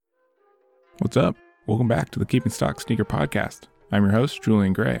What's up? Welcome back to the Keeping Stock Sneaker Podcast. I'm your host,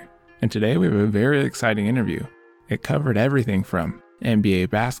 Julian Gray, and today we have a very exciting interview. It covered everything from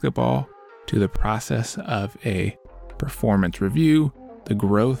NBA basketball to the process of a performance review, the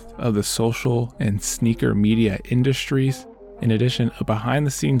growth of the social and sneaker media industries, in addition, a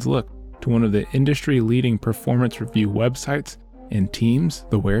behind-the-scenes look to one of the industry-leading performance review websites and teams,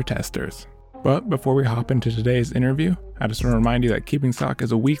 the Wear Testers. But before we hop into today's interview, I just want to remind you that Keeping Stock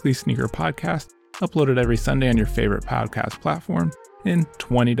is a weekly sneaker podcast uploaded every Sunday on your favorite podcast platform in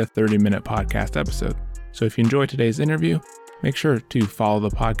 20 to 30 minute podcast episode. So if you enjoy today's interview, make sure to follow the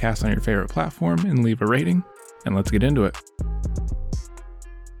podcast on your favorite platform and leave a rating, and let's get into it.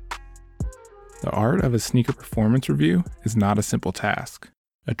 The art of a sneaker performance review is not a simple task.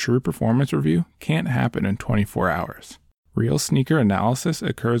 A true performance review can't happen in 24 hours. Real sneaker analysis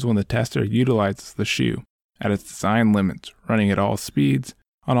occurs when the tester utilizes the shoe at its design limits, running at all speeds,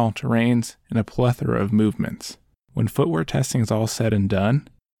 on all terrains, and a plethora of movements. When footwear testing is all said and done,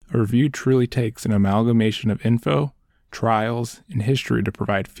 a review truly takes an amalgamation of info, trials, and history to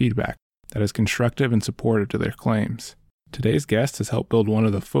provide feedback that is constructive and supportive to their claims. Today's guest has helped build one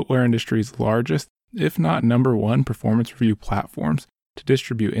of the footwear industry's largest, if not number one, performance review platforms to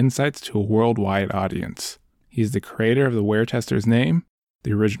distribute insights to a worldwide audience. He is the creator of the Wear Testers name,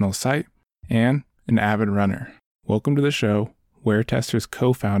 the original site, and an avid runner. Welcome to the show, Wear Testers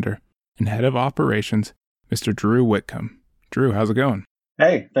co-founder and head of operations, Mr. Drew Whitcomb. Drew, how's it going?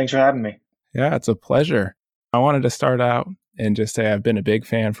 Hey, thanks for having me. Yeah, it's a pleasure. I wanted to start out and just say I've been a big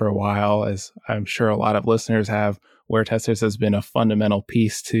fan for a while, as I'm sure a lot of listeners have. Wear Testers has been a fundamental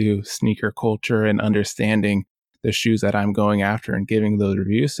piece to sneaker culture and understanding the shoes that I'm going after and giving those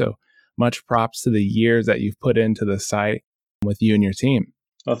reviews. So much props to the years that you've put into the site with you and your team.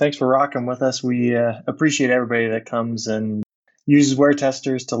 Well, thanks for rocking with us. We appreciate everybody that comes and uses Wear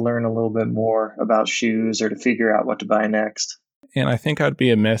Testers to learn a little bit more about shoes or to figure out what to buy next. And I think I'd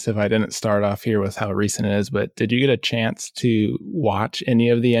be amiss if I didn't start off here with how recent it is, but did you get a chance to watch any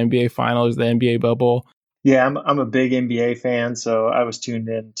of the NBA finals, the NBA bubble? Yeah, I'm a big NBA fan, so I was tuned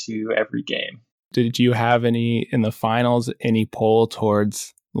in to every game. Did you have any in the finals, any pull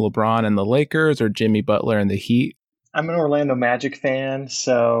towards LeBron and the Lakers or Jimmy Butler and the Heat? I'm an Orlando Magic fan,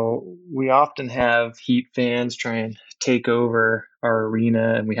 so we often have Heat fans try and take over our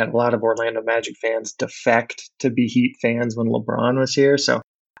arena, and we had a lot of Orlando Magic fans defect to be Heat fans when LeBron was here. So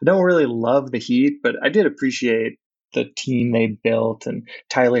I don't really love the Heat, but I did appreciate the team they built and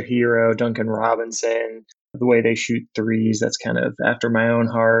Tyler Hero, Duncan Robinson, the way they shoot threes. That's kind of after my own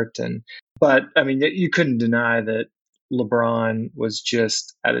heart. But I mean, you couldn't deny that LeBron was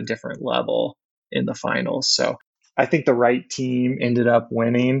just at a different level in the finals. So I think the right team ended up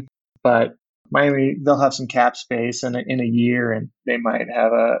winning, but Miami, they'll have some cap space in a year and they might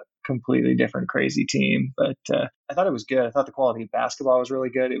have a completely different crazy team. But I thought it was good. I thought the quality of basketball was really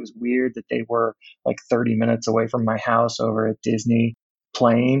good. It was weird that they were like 30 minutes away from my house over at Disney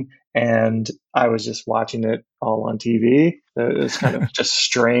playing, and I was just watching it all on TV. It was kind of just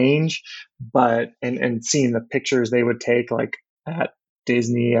strange, but and seeing the pictures they would take like at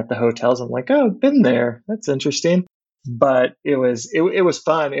Disney at the hotels, I'm like, oh, I've been there. That's interesting. But it was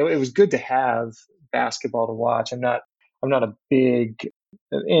fun. It was good to have basketball to watch. I'm not a big,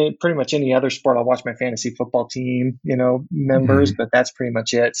 in pretty much any other sport. I'll watch my fantasy football team, members, but that's pretty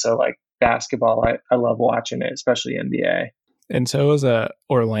much it. So like basketball, I love watching it, especially NBA. And so as a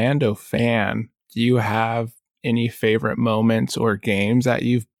Orlando fan, do you have any favorite moments or games that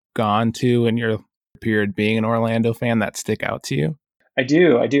you've gone to in your period being an Orlando fan that stick out to you? I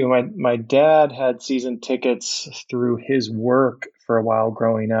do. My dad had season tickets through his work for a while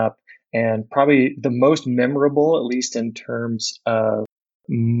growing up. And probably the most memorable, at least in terms of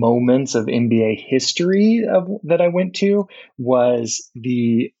moments of NBA history that I went to, was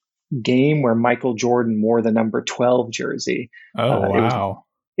the game where Michael Jordan wore the number 12 jersey. Oh, wow.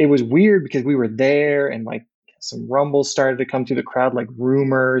 It was weird because we were there and like some rumbles started to come through the crowd, like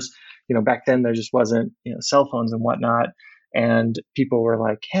rumors. Back then there just wasn't, cell phones and whatnot. And people were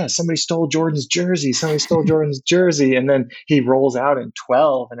like, yeah, somebody stole Jordan's jersey. And then he rolls out in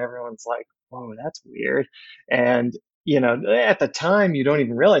 12 and everyone's like, whoa, that's weird. And, at the time, you don't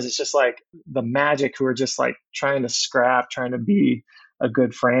even realize it's just like the Magic who are just like trying to be a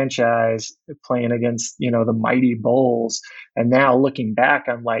good franchise playing against, the mighty Bulls. And now looking back,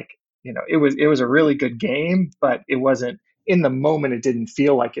 I'm like, it was a really good game, but it wasn't in the moment. It didn't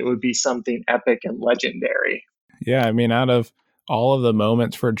feel like it would be something epic and legendary. Yeah, I mean, out of all of the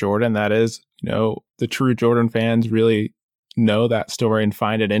moments for Jordan, that is, the true Jordan fans really know that story and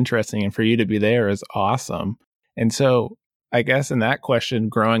find it interesting. And for you to be there is awesome. And so I guess in that question,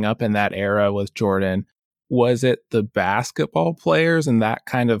 growing up in that era with Jordan, was it the basketball players and that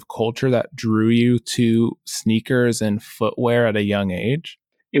kind of culture that drew you to sneakers and footwear at a young age?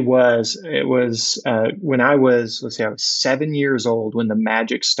 It was when I was, let's see, I was 7 years old when the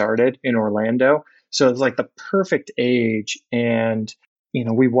Magic started in Orlando. So it was like the perfect age. And,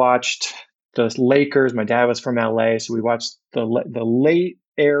 we watched the Lakers. My dad was from LA. So we watched the late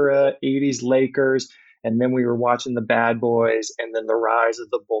era 80s Lakers. And then we were watching the Bad Boys and then the rise of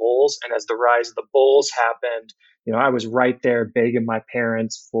the Bulls. And as the rise of the Bulls happened, I was right there begging my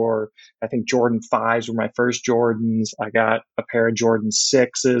parents for, I think Jordan 5s were my first Jordans. I got a pair of Jordan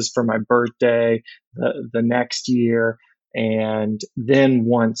 6s for my birthday the next year. And then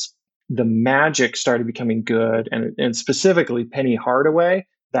once the Magic started becoming good, and specifically Penny Hardaway,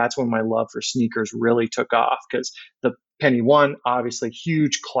 that's when my love for sneakers really took off because the Penny One, obviously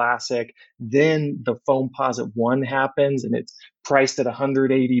huge classic. Then the Foamposite One happens and it's priced at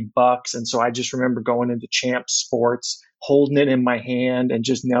 $180. And so I just remember going into Champ Sports, holding it in my hand and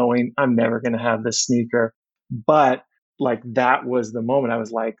just knowing I'm never going to have this sneaker. But like that was the moment I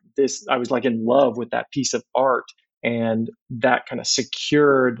was like I was like in love with that piece of art. And that kind of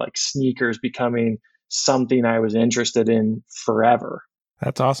secured like sneakers becoming something I was interested in forever.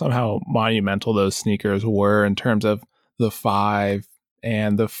 That's awesome how monumental those sneakers were in terms of the five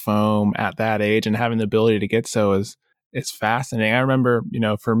and the foam at that age, and having the ability to get so is it's fascinating. I remember,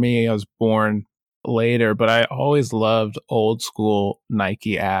 for me, I was born later, but I always loved old school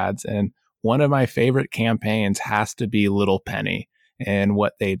Nike ads. And one of my favorite campaigns has to be Little Penny and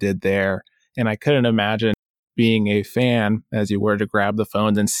what they did there. And I couldn't imagine being a fan as you were to grab the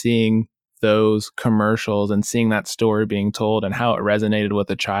phones and seeing those commercials and seeing that story being told and how it resonated with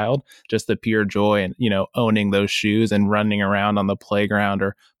a child, just the pure joy and, owning those shoes and running around on the playground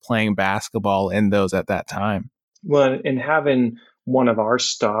or playing basketball in those at that time. Well, and having one of our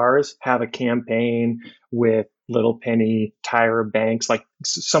stars have a campaign with Little Penny, Tyra Banks, like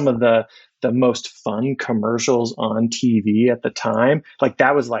some of the most fun commercials on TV at the time, like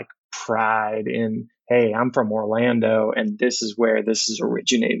that was like pride in, hey, I'm from Orlando and this is where this is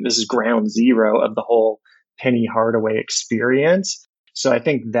originating. This is ground zero of the whole Penny Hardaway experience. So I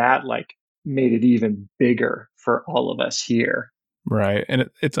think that like made it even bigger for all of us here. Right. And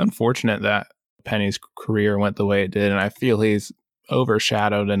it's unfortunate that Penny's career went the way it did. And I feel he's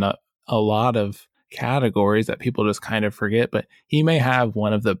overshadowed in a lot of categories that people just kind of forget. But he may have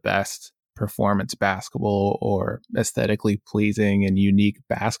one of the best performance basketball or aesthetically pleasing and unique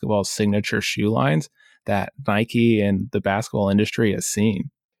basketball signature shoe lines that Nike and the basketball industry has seen.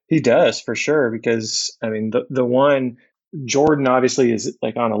 He does for sure, because I mean the one Jordan obviously is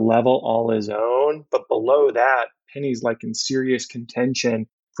like on a level all his own, but below that, Penny's like in serious contention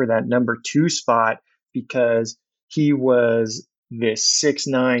for that number two spot because he was this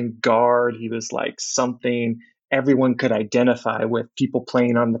 6'9" guard. He was like something everyone could identify with. People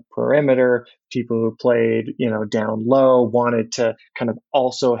playing on the perimeter, people who played, down low, wanted to kind of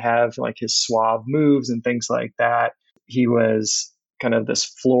also have like his suave moves and things like that. He was kind of this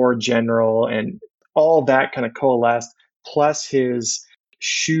floor general, and all that kind of coalesced. Plus, his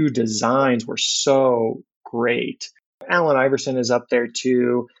shoe designs were so great. Allen Iverson is up there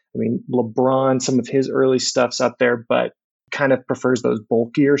too. I mean, LeBron, some of his early stuff's up there, but kind of prefers those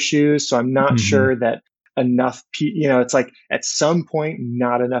bulkier shoes. So I'm not sure that enough, it's like at some point,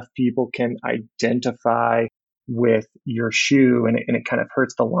 not enough people can identify with your shoe, and it kind of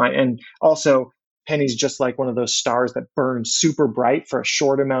hurts the line. And also, Penny's just like one of those stars that burns super bright for a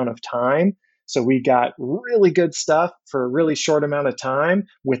short amount of time. So we got really good stuff for a really short amount of time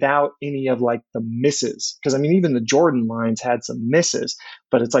without any of like the misses. Because I mean, even the Jordan lines had some misses,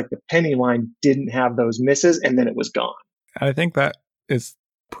 but it's like the Penny line didn't have those misses and then it was gone. I think that is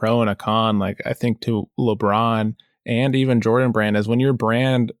pro and a con. Like I think to LeBron and even Jordan brand is when your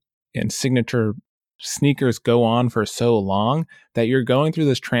brand and signature sneakers go on for so long that you're going through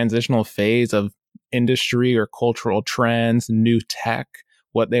this transitional phase of industry or cultural trends, new tech,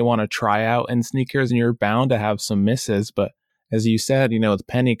 what they want to try out in sneakers, and you're bound to have some misses. But as you said, with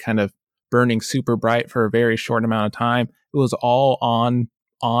Penny kind of burning super bright for a very short amount of time, it was all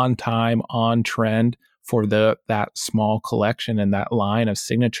on time, on trend for that small collection and that line of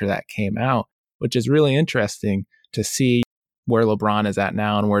signature that came out, which is really interesting to see where LeBron is at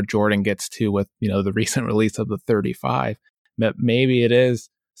now and where Jordan gets to with, the recent release of the 35. But maybe it is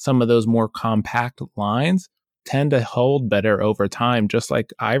some of those more compact lines tend to hold better over time, just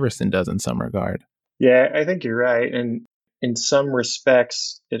like Iverson does in some regard. Yeah, I think you're right. And in some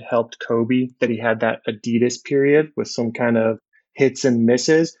respects, it helped Kobe that he had that Adidas period with some kind of hits and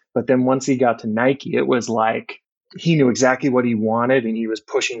misses. But then once he got to Nike, it was like he knew exactly what he wanted and he was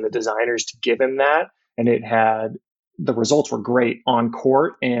pushing the designers to give him that. And the results were great on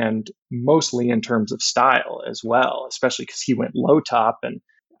court and mostly in terms of style as well, especially because he went low top. And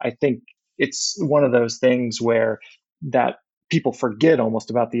I think it's one of those things where that people forget almost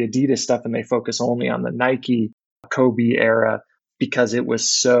about the Adidas stuff and they focus only on the Nike Kobe era because it was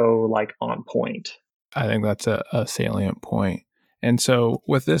so like on point. I think that's a salient point. And so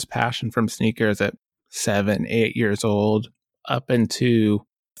with this passion from sneakers at 7, 8 years old, up into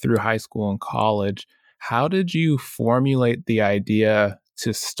through high school and college, how did you formulate the idea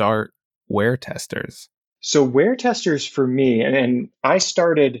to start Wear Testers? So Wear Testers for me, and I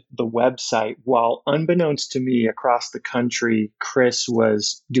started the website while unbeknownst to me across the country, Chris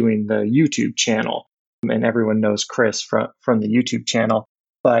was doing the YouTube channel. And everyone knows Chris from the YouTube channel.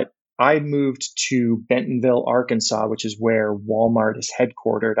 But I moved to Bentonville, Arkansas, which is where Walmart is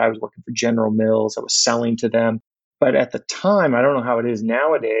headquartered. I was working for General Mills. I was selling to them. But at the time, I don't know how it is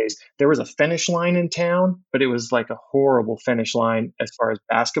nowadays, there was a Finish Line in town, but it was like a horrible Finish Line as far as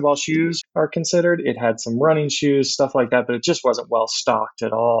basketball shoes are considered. It had some running shoes, stuff like that, but it just wasn't well stocked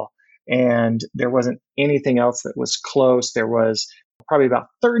at all. And there wasn't anything else that was close. There was probably about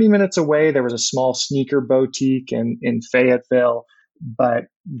 30 minutes away, there was a small sneaker boutique in Fayetteville, but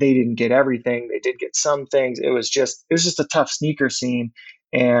they didn't get everything. They did get some things. It was just a tough sneaker scene.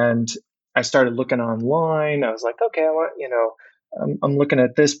 And I started looking online. I was like, okay, I'm looking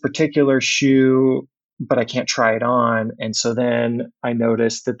at this particular shoe, but I can't try it on. And so then I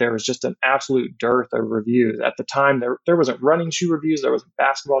noticed that there was just an absolute dearth of reviews. At the time, there wasn't running shoe reviews, there wasn't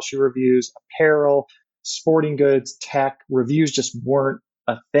basketball shoe reviews, apparel, sporting goods, tech reviews just weren't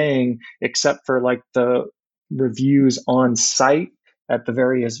a thing except for like the reviews on site at the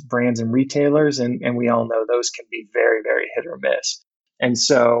various brands and retailers. And we all know those can be very, very hit or miss. And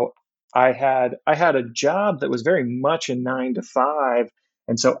so I had a job that was very much a 9 to 5.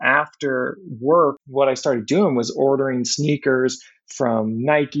 And so after work, what I started doing was ordering sneakers from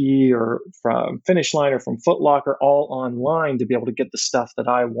Nike or from Finish Line or from Foot Locker all online to be able to get the stuff that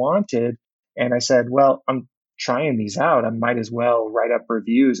I wanted. And I said, well, I'm trying these out. I might as well write up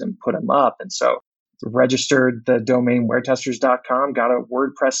reviews and put them up. And so registered the domain weartesters.com, got a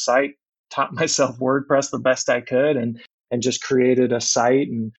WordPress site, taught myself WordPress the best I could, and just created a site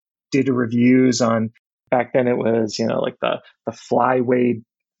and did reviews on. Back then it was, like the Flyweight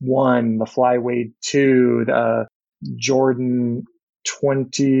 1, the Flyweight 2, the Jordan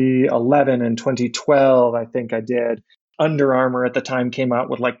 2011 and 2012, I think I did. Under Armour at the time came out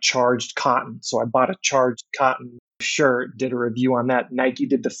with like charged cotton. So I bought a charged cotton shirt, did a review on that. Nike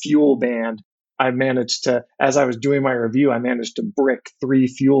did the Fuel Band. As I was doing my review, I managed to brick 3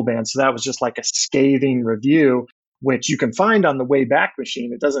 Fuel Bands. So that was just like a scathing review, which you can find on the Wayback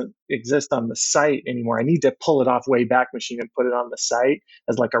Machine. It doesn't exist on the site anymore. I need to pull it off Wayback Machine and put it on the site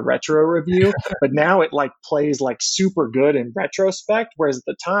as like a retro review. But now it like plays like super good in retrospect. Whereas at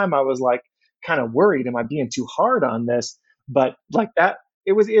the time I was like kind of worried, am I being too hard on this? But like that,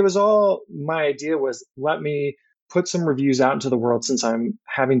 it was all, my idea was, let me put some reviews out into the world since I'm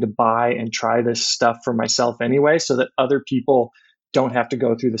having to buy and try this stuff for myself anyway, so that other people don't have to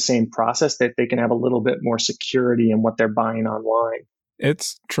go through the same process, that they can have a little bit more security in what they're buying online.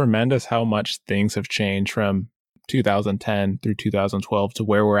 It's tremendous how much things have changed from 2010 through 2012 to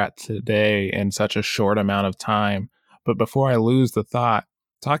where we're at today in such a short amount of time. But before I lose the thought,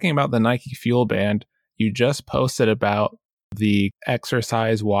 talking about the Nike Fuel Band, you just posted about the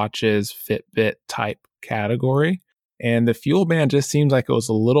exercise watches, Fitbit type category. And the Fuel Band just seems like it was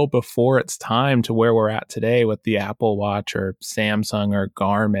a little before its time to where we're at today with the Apple Watch or Samsung or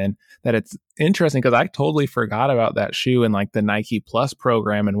Garmin. That it's interesting because I totally forgot about that shoe and like the Nike Plus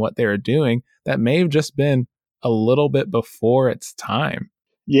program and what they were doing. That may have just been a little bit before its time.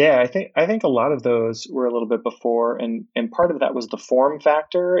 Yeah, I think a lot of those were a little bit before, and part of that was the form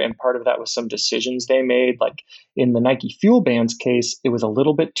factor, and part of that was some decisions they made. Like in the Nike Fuel Band's case, it was a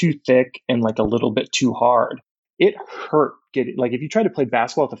little bit too thick and like a little bit too hard. It hurt. Like if you tried to play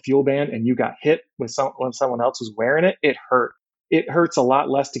basketball with a Fuel Band and you got hit when someone else was wearing it, it hurt. It hurts a lot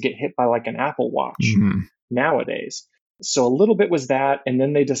less to get hit by like an Apple Watch nowadays. So a little bit was that, and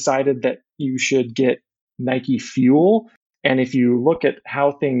then they decided that you should get Nike Fuel. And if you look at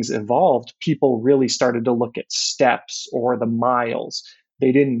how things evolved, people really started to look at steps or the miles.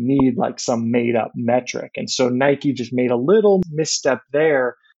 They didn't need like some made up metric. And so Nike just made a little misstep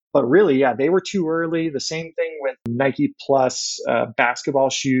there. But really, yeah, they were too early. The same thing with Nike Plus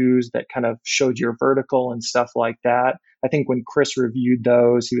basketball shoes that kind of showed your vertical and stuff like that. I think when Chris reviewed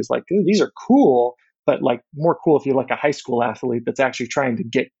those, he was like, "Ooh, these are cool, but like more cool if you're like a high school athlete that's actually trying to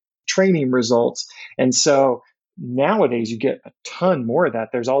get training results." And so Nowadays, you get a ton more of that.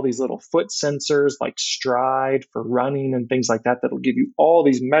 There's all these little foot sensors like Stride for running and things like that that'll give you all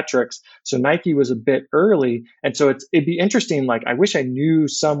these metrics. So Nike was a bit early, and so it'd be interesting. Like I wish I knew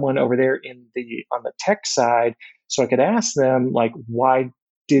someone over there in the on the tech side, so I could ask them like why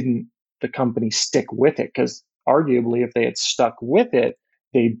didn't the company stick with it? Because arguably, if they had stuck with it,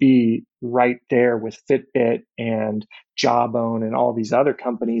 they'd be right there with Fitbit and Jawbone and all these other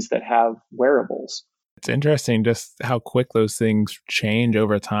companies that have wearables. It's interesting just how quick those things change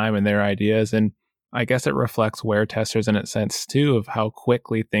over time and their ideas. And I guess it reflects Wear Testers in a sense too, of how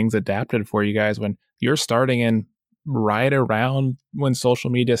quickly things adapted for you guys when you're starting in right around when social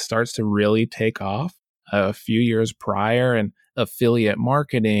media starts to really take off a few years prior, and affiliate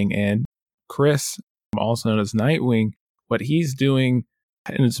marketing. And Chris, also known as Nightwing, what he's doing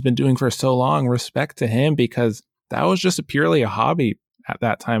and it's been doing for so long, respect to him, because that was just purely a hobby at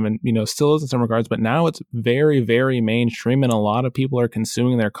that time, and still is in some regards, but now it's very, very mainstream, and a lot of people are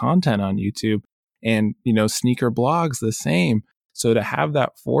consuming their content on YouTube, and sneaker blogs the same. So to have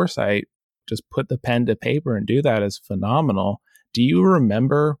that foresight, just put the pen to paper and do that is phenomenal. Do you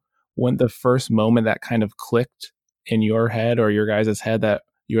remember when the first moment that kind of clicked in your head or your guys' head that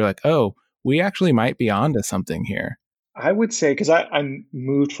you were like, oh, we actually might be onto something here? I would say, because I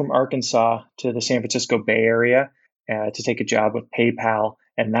moved from Arkansas to the San Francisco Bay Area to take a job with PayPal.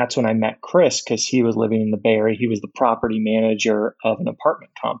 And that's when I met Chris, because he was living in the Bay Area. He was the property manager of an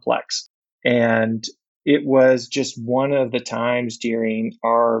apartment complex. And it was just one of the times during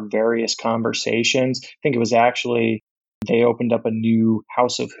our various conversations. I think it was actually, they opened up a new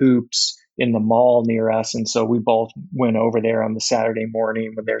House of Hoops in the mall near us. And so we both went over there on the Saturday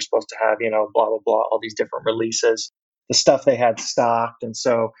morning when they're supposed to have, blah, blah, blah, all these different releases, the stuff they had stocked. And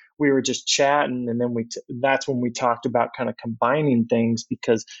so we were just chatting. And then that's when we talked about kind of combining things,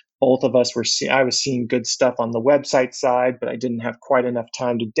 because both of us I was seeing good stuff on the website side, but I didn't have quite enough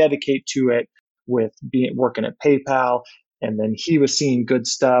time to dedicate to it with working at PayPal. And then he was seeing good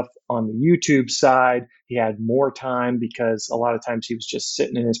stuff on the YouTube side. He had more time because a lot of times he was just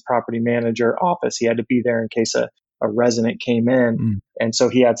sitting in his property manager office. He had to be there in case a resident came in. And so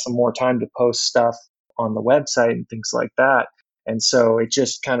he had some more time to post stuff on the website and things like that. And so it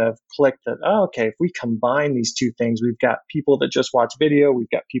just kind of clicked that, oh, okay, if we combine these two things, we've got people that just watch video, we've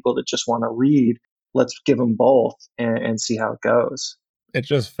got people that just want to read. Let's give them both and see how it goes. It's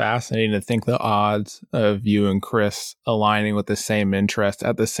just fascinating to think the odds of you and Chris aligning with the same interest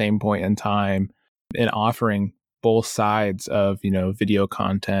at the same point in time and offering both sides of, video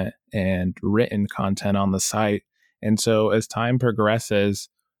content and written content on the site. And so as time progresses,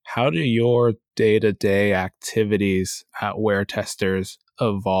 how do your day-to-day activities at Wear Testers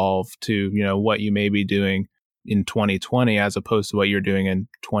evolve to, what you may be doing in 2020 as opposed to what you're doing in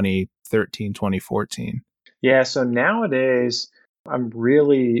 2013, 2014? Yeah, so nowadays I'm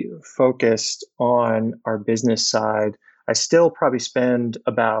really focused on our business side. I still probably spend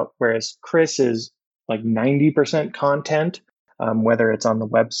about, whereas Chris is like 90% content, whether it's on the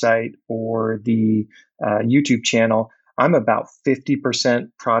website or the YouTube channel, I'm about 50%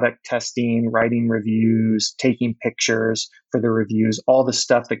 product testing, writing reviews, taking pictures for the reviews, all the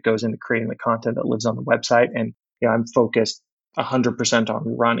stuff that goes into creating the content that lives on the website. And I'm focused 100% on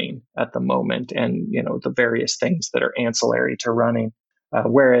running at the moment, and the various things that are ancillary to running.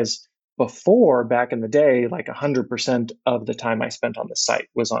 Whereas before, back in the day, like 100% of the time I spent on the site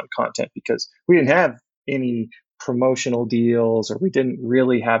was on content, because we didn't have any promotional deals, or we didn't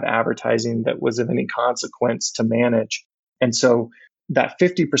really have advertising that was of any consequence to manage. And so that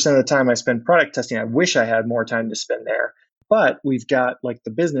 50% of the time I spend product testing, I wish I had more time to spend there. But we've got like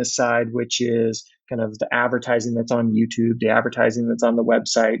the business side, which is kind of the advertising that's on YouTube, the advertising that's on the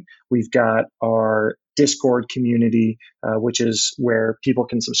website. We've got our Discord community, which is where people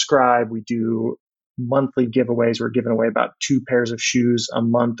can subscribe. We do monthly giveaways. We're giving away about 2 pairs of shoes a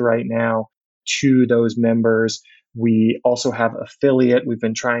month right now to those members. We also have affiliate. We've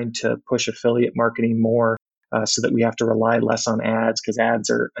been trying to push affiliate marketing more so that we have to rely less on ads, because ads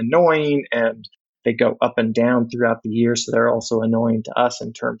are annoying and they go up and down throughout the year. So they're also annoying to us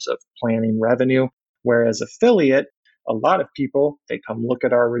in terms of planning revenue. Whereas affiliate, a lot of people, they come look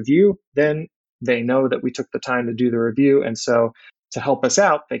at our review, then they know that we took the time to do the review. And so to help us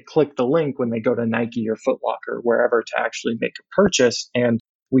out, they click the link when they go to Nike or Foot Locker, wherever, to actually make a purchase. And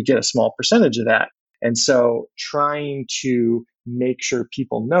we get a small percentage of that. And so trying to make sure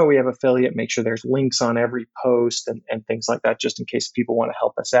people know we have affiliate, make sure there's links on every post and things like that, just in case people want to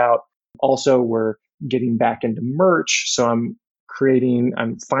help us out. Also, we're getting back into merch. So I'm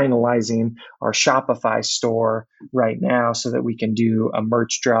finalizing our Shopify store right now so that we can do a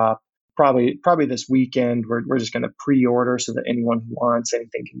merch drop probably this weekend we're just going to pre-order so that anyone who wants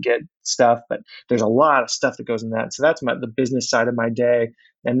anything can get stuff. But there's a lot of stuff that goes in that. So that's the business side of my day.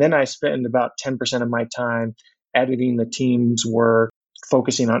 And then I spend about 10% of my time editing the team's work,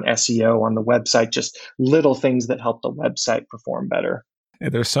 focusing on SEO on the website, just little things that help the website perform better.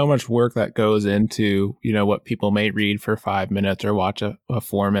 There's so much work that goes into, what people may read for 5 minutes or watch a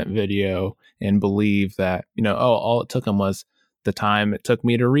format video and believe that, all it took them was the time it took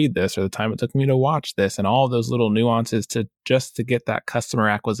me to read this or the time it took me to watch this, and all those little nuances to get that customer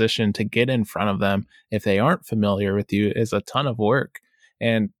acquisition, to get in front of them if they aren't familiar with you, is a ton of work.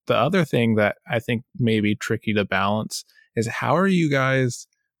 And the other thing that I think may be tricky to balance is, how are you guys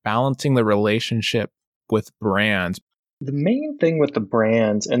balancing the relationship with brands? The main thing with the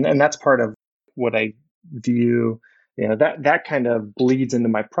brands, and that's part of what I view, that kind of bleeds into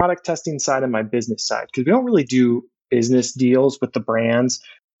my product testing side and my business side, because we don't really do business deals with the brands.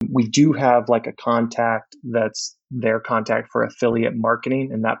 We do have like a contact that's their contact for affiliate marketing,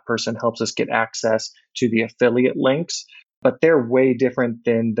 and that person helps us get access to the affiliate links. But they're way different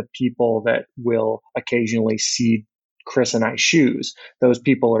than the people that will occasionally see Chris and I shoes. Those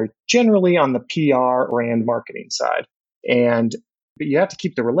people are generally on the PR brand marketing side. But you have to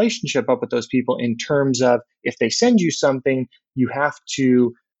keep the relationship up with those people in terms of, if they send you something, you have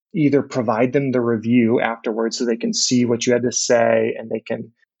to either provide them the review afterwards so they can see what you had to say and they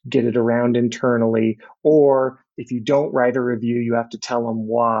can get it around internally. Or if you don't write a review, you have to tell them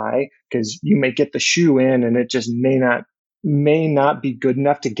why, because you may get the shoe in and it just may not be good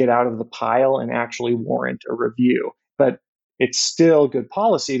enough to get out of the pile and actually warrant a review. But it's still good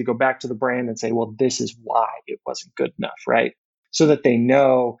policy to go back to the brand and say, well, this is why it wasn't good enough, right? So that they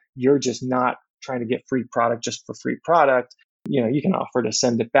know you're just not trying to get free product just for free product. You can offer to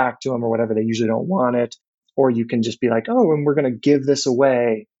send it back to them or whatever. They usually don't want it. Or you can just be like, oh, and we're going to give this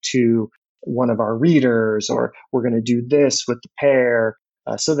away to one of our readers, or we're going to do this with the pair,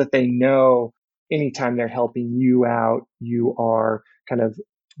 so that they know anytime they're helping you out, you are kind of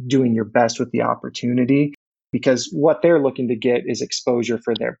doing your best with the opportunity. Because what they're looking to get is exposure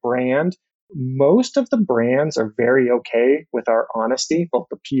for their brand. Most of the brands are very okay with our honesty, both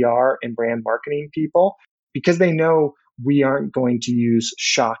the PR and brand marketing people, because they know we aren't going to use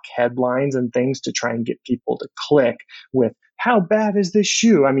shock headlines and things to try and get people to click with, how bad is this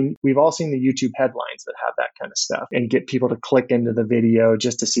shoe? I mean, we've all seen the YouTube headlines that have that kind of stuff and get people to click into the video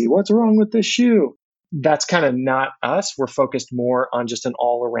just to see what's wrong with this shoe. That's kind of not us. We're focused more on just an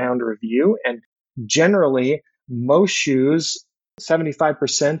all-around review. And generally, most shoes,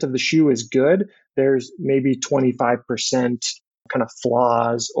 75% of the shoe is good. There's maybe 25% kind of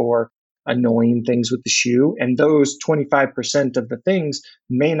flaws or annoying things with the shoe. And those 25% of the things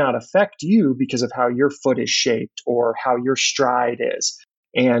may not affect you because of how your foot is shaped or how your stride is.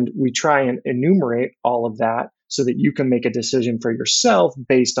 And we try and enumerate all of that so that you can make a decision for yourself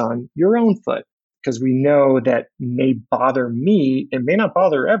based on your own foot. Because we know that may bother me, it may not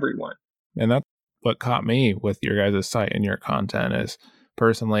bother everyone. And that's what caught me with your guys' site and your content is,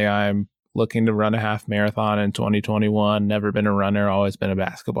 personally, I'm looking to run a half marathon in 2021, never been a runner, always been a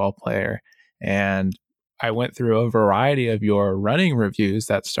basketball player. And I went through a variety of your running reviews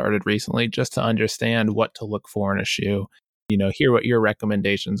that started recently just to understand what to look for in a shoe, hear what your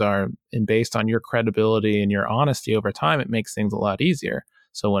recommendations are. And based on your credibility and your honesty over time, it makes things a lot easier.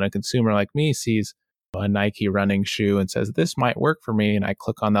 So when a consumer like me sees a Nike running shoe and says, this might work for me, and I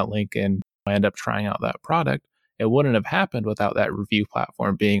click on that link and I end up trying out that product, it wouldn't have happened without that review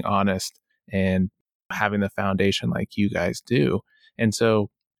platform being honest and having the foundation like you guys do. And so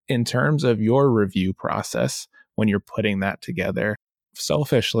in terms of your review process, when you're putting that together,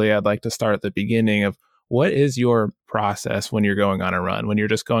 selfishly, I'd like to start at the beginning of, what is your process when you're going on a run, when you're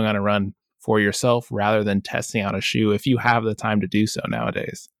just going on a run for yourself rather than testing out a shoe, if you have the time to do so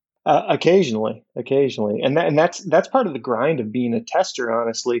nowadays? Occasionally. And that's part of the grind of being a tester,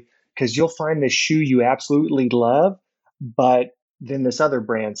 honestly, because you'll find this shoe you absolutely love, but then this other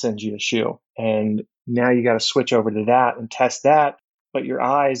brand sends you a shoe. And now you got to switch over to that and test that. But your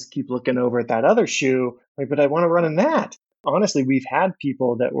eyes keep looking over at that other shoe, like, but I want to run in that. Honestly, we've had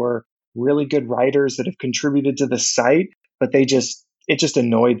people that were really good writers that have contributed to the site, but it just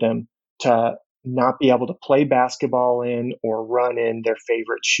annoyed them to not be able to play basketball in or run in their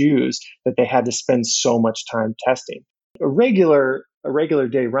favorite shoes that they had to spend so much time testing. A regular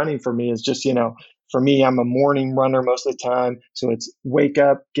day running for me is just, for me, I'm a morning runner most of the time. So it's wake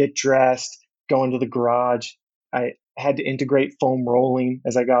up, get dressed, go into the garage. I had to integrate foam rolling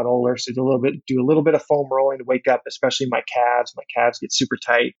as I got older. So do a little bit of foam rolling to wake up, especially my calves. My calves get super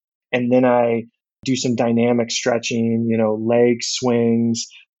tight. And then I do some dynamic stretching, leg swings,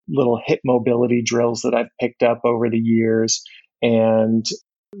 little hip mobility drills that I've picked up over the years and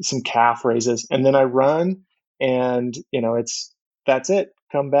some calf raises. And then I run and, that's it.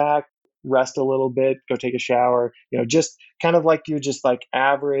 Come back, rest a little bit, go take a shower, just kind of like you, just like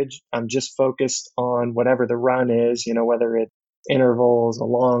average. I'm just focused on whatever the run is, whether it's intervals, a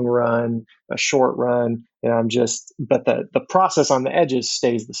long run, a short run. But the process on the edges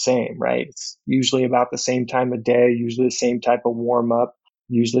stays the same, right? It's usually about the same time of day, usually the same type of warm up,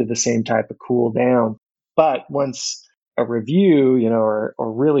 usually the same type of cool down. But once a review, or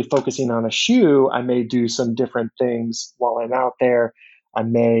really focusing on a shoe, I may do some different things while I'm out there. I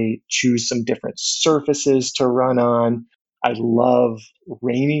may choose some different surfaces to run on. I love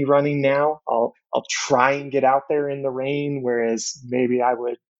rainy running now. I'll try and get out there in the rain, whereas maybe I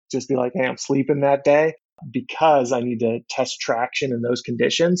would just be like, hey, I'm sleeping that day because I need to test traction in those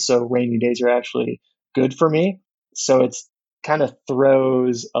conditions. So rainy days are actually good for me. So it's kind of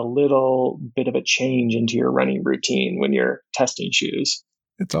throws a little bit of a change into your running routine when you're testing shoes.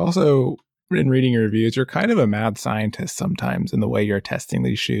 It's also, in reading your reviews, you're kind of a mad scientist sometimes in the way you're testing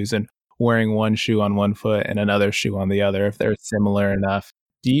these shoes and wearing one shoe on one foot and another shoe on the other if they're similar enough.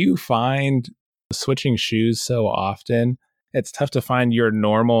 Do you find switching shoes so often, it's tough to find your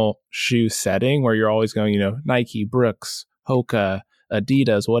normal shoe setting where you're always going, Nike, Brooks, Hoka,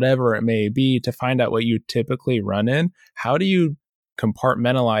 Adidas, whatever it may be, to find out what you typically run in? How do you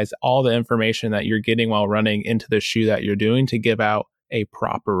compartmentalize all the information that you're getting while running into the shoe that you're doing to give out a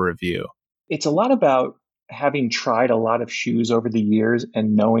proper review? It's a lot about having tried a lot of shoes over the years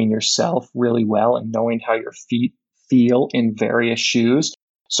and knowing yourself really well and knowing how your feet feel in various shoes.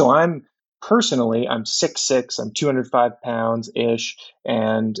 So I'm 6'6", I'm 205 pounds ish,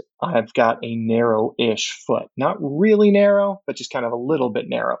 and I've got a narrow ish foot. Not really narrow, but just kind of a little bit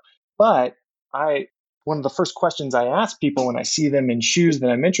narrow. But one of the first questions I ask people when I see them in shoes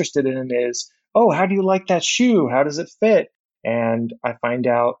that I'm interested in is, oh, how do you like that shoe? How does it fit? And I find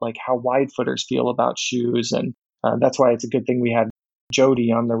out like how wide footers feel about shoes. And that's why it's a good thing we had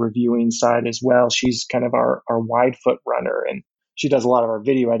Jody on the reviewing side as well. She's kind of our wide foot runner, and she does a lot of our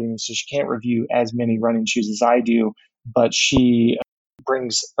video editing, so she can't review as many running shoes as I do, but she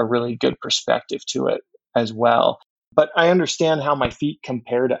brings a really good perspective to it as well. But I understand how my feet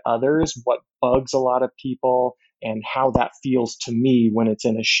compare to others, what bugs a lot of people, and how that feels to me when it's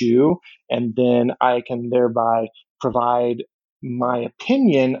in a shoe. And then I can thereby provide my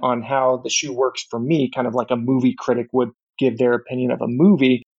opinion on how the shoe works for me, kind of like a movie critic would give their opinion of a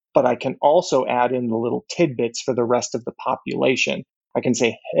movie. But I can also add in the little tidbits for the rest of the population. I can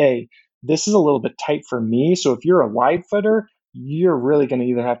say, hey, this is a little bit tight for me. So if you're a wide footer, you're really going to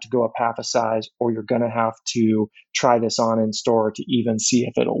either have to go up half a size or you're going to have to try this on in store to even see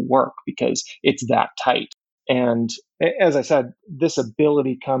if it'll work because it's that tight. And as I said, this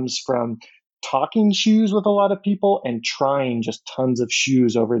ability comes from talking shoes with a lot of people and trying just tons of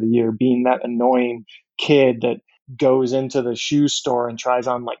shoes over the year, being that annoying kid that goes into the shoe store and tries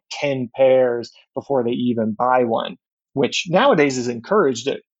on like 10 pairs before they even buy one, which nowadays is encouraged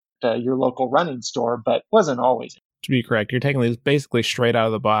at your local running store, but wasn't always. To be correct, you're taking these basically straight out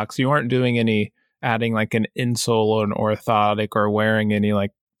of the box. You aren't doing any adding like an insole or an orthotic or wearing any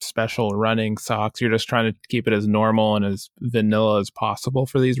like special running socks. You're just trying to keep it as normal and as vanilla as possible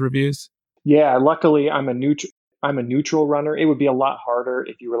for these reviews. Yeah, luckily I'm a neutral runner. It would be a lot harder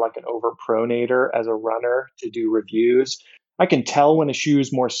if you were like an overpronator as a runner to do reviews. I can tell when a shoe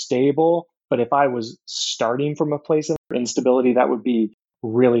is more stable, but if I was starting from a place of instability, that would be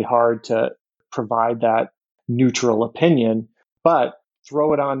really hard to provide that neutral opinion. But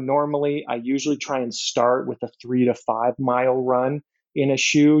throw it on normally. I usually try and start with a 3 to 5 mile run in a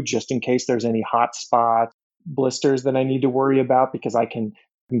shoe just in case there's any hot spots, blisters that I need to worry about because I can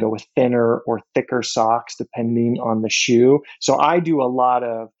go with thinner or thicker socks depending on the shoe. So I do a lot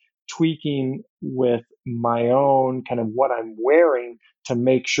of tweaking with my own kind of what I'm wearing to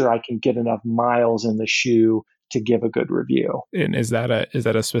make sure I can get enough miles in the shoe to give a good review. And is that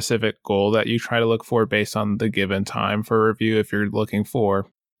a specific goal that you try to look for based on the given time for review? If you're looking for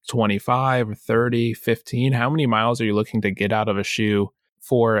 25 or 30, 15, how many miles are you looking to get out of a shoe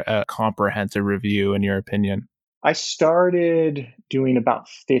for a comprehensive review in your opinion? I started doing about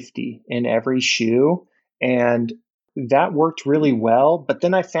 50 in every shoe, and that worked really well. But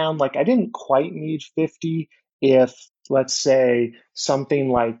then I found like I didn't quite need 50 if, let's say, something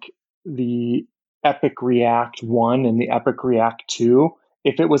like the Epic React 1 and the Epic React 2,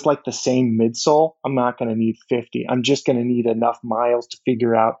 if it was like the same midsole, I'm not going to need 50. I'm just going to need enough miles to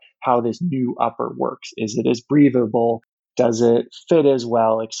figure out how this new upper works. Is it as breathable? Does it fit as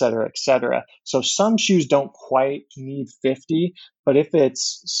well, et cetera, et cetera. So some shoes don't quite need 50, but if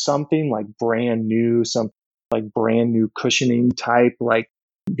it's something like brand new, some like brand new cushioning type, like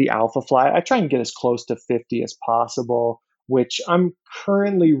the Alpha Fly, I try and get as close to 50 as possible, which I'm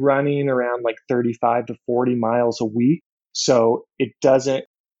currently running around like 35 to 40 miles a week. So it doesn't,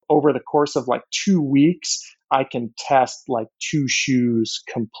 over the course of like 2 weeks, I can test like two shoes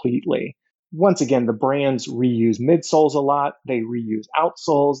completely. Once again, the brands reuse midsoles a lot. They reuse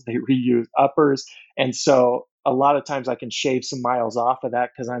outsoles, they reuse uppers. And so a lot of times I can shave some miles off of that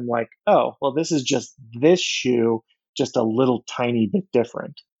because I'm like, oh, well, this is just this shoe, just a little tiny bit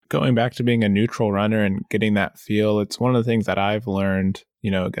different. Going back to being a neutral runner and getting that feel, it's one of the things that I've learned,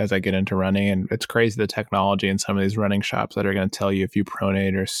 as I get into running. And it's crazy the technology in some of these running shops that are going to tell you if you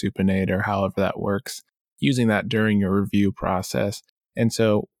pronate or supinate or however that works, using that during your review process. And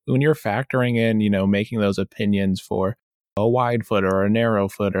so when you're factoring in, making those opinions for a wide foot or a narrow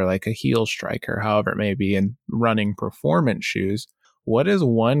foot or like a heel striker, however it may be, in running performance shoes, what is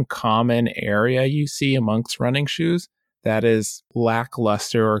one common area you see amongst running shoes that is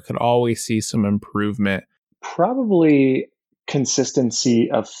lackluster or could always see some improvement? Probably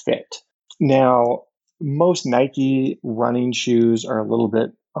consistency of fit. Now, most Nike running shoes are a little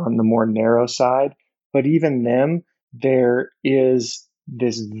bit on the more narrow side, but even them, there is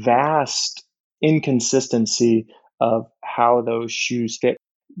this vast inconsistency of how those shoes fit.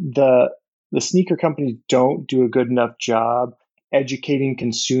 The the sneaker companies don't do a good enough job educating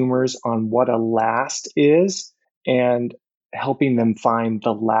consumers on what a last is and helping them find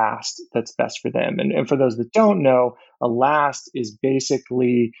the last that's best for them. And for those that don't know, a last is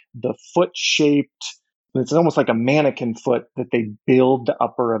basically the foot shaped, it's almost like a mannequin foot that they build the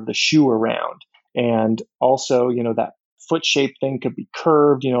upper of the shoe around. And also, that foot shaped thing could be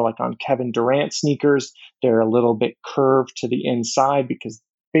curved, like on Kevin Durant sneakers, they're a little bit curved to the inside because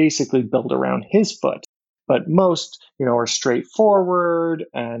basically built around his foot. But most, are straightforward,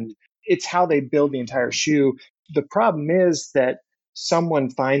 and it's how they build the entire shoe. The problem is that someone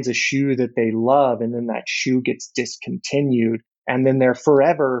finds a shoe that they love and then that shoe gets discontinued. And then they're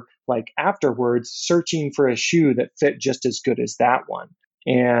forever, like afterwards, searching for a shoe that fit just as good as that one.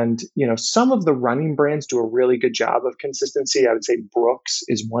 And, some of the running brands do a really good job of consistency. I would say Brooks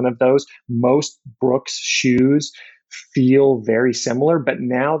is one of those. Most Brooks shoes feel very similar, but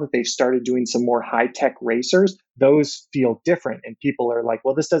now that they've started doing some more high tech racers, those feel different. And people are like,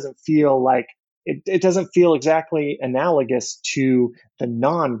 well, this doesn't feel like it doesn't feel exactly analogous to the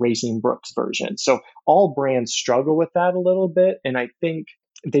non-racing Brooks version. So all brands struggle with that a little bit. And I think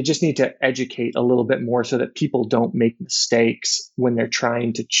they just need to educate a little bit more so that people don't make mistakes when they're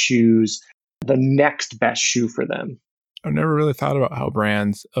trying to choose the next best shoe for them. I've never really thought about how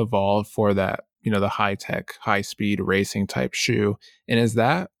brands evolve for that, the high tech, high speed racing type shoe. And is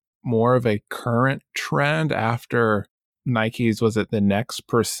that more of a current trend after Nike's, was it the Next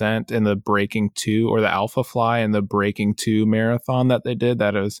Percent in the Breaking 2 or the Alpha Fly and the Breaking 2 marathon that they did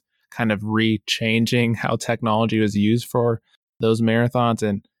that was kind of re-changing how technology was used for those marathons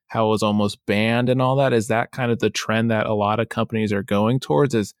and how it was almost banned and all that? Is that kind of the trend that a lot of companies are going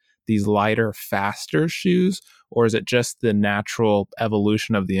towards, is these lighter, faster shoes? Or is it just the natural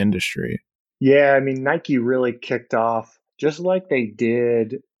evolution of the industry? Yeah, I mean, Nike really kicked off just like they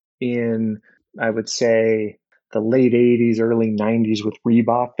did in, I would say, the late 80s, early 90s with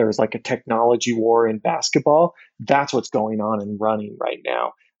Reebok. There was like a technology war in basketball. That's what's going on in running right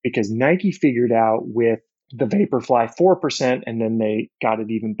now because Nike figured out with the Vaporfly 4%, and then they got it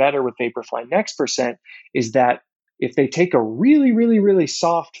even better with Vaporfly Next Percent, is that if they take a really, really, really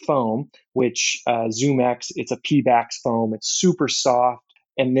soft foam, which ZoomX, it's a Pebax foam, it's super soft,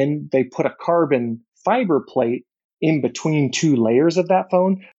 and then they put a carbon fiber plate in between two layers of that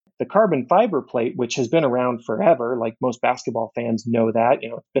foam. The carbon fiber plate, which has been around forever, like most basketball fans know that,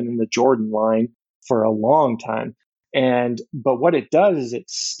 it's been in the Jordan line for a long time. But what it does is it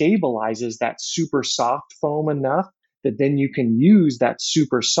stabilizes that super soft foam enough that then you can use that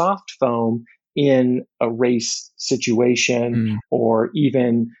super soft foam in a race situation, or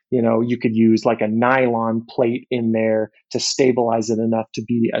even, you could use like a nylon plate in there to stabilize it enough to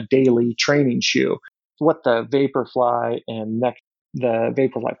be a daily training shoe. What the Vaporfly and the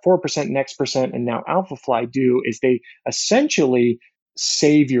Vaporfly 4%, Next Percent, and now Alpha Fly do is they essentially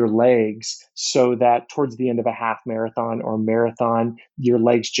save your legs so that towards the end of a half marathon or marathon, your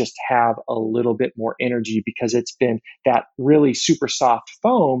legs just have a little bit more energy because it's been that really super soft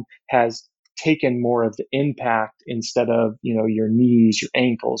foam has taken more of the impact instead of, your knees, your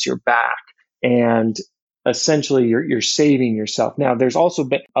ankles, your back. And essentially you're saving yourself. Now, there's also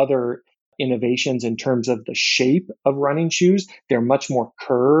been other innovations in terms of the shape of running shoes. They're much more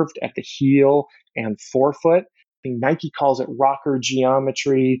curved at the heel and forefoot. I think Nike calls it rocker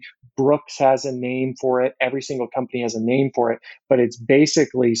geometry. Brooks has a name for it. Every single company has a name for it, but it's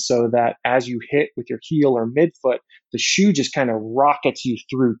basically so that as you hit with your heel or midfoot, the shoe just kind of rockets you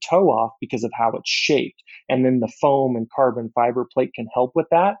through toe off because of how it's shaped. And then the foam and carbon fiber plate can help with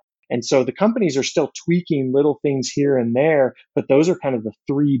that. And so the companies are still tweaking little things here and there, but those are kind of the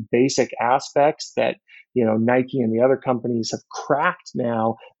three basic aspects that, Nike and the other companies have cracked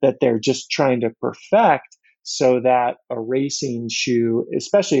now that they're just trying to perfect so that a racing shoe,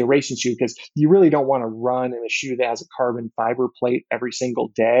 especially a racing shoe, because you really don't want to run in a shoe that has a carbon fiber plate every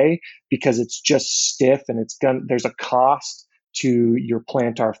single day because it's just stiff and there's a cost to your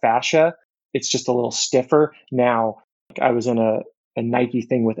plantar fascia. It's just a little stiffer. Now, I was in a Nike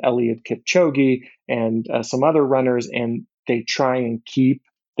thing with Eliud Kipchoge and some other runners, and they try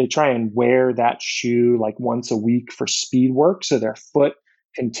and wear that shoe like once a week for speed work. So their foot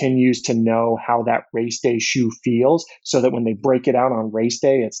continues to know how that race day shoe feels so that when they break it out on race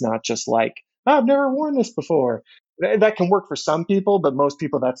day, it's not just like, oh, I've never worn this before. That can work for some people, but most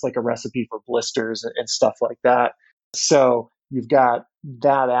people, that's like a recipe for blisters and stuff like that. So you've got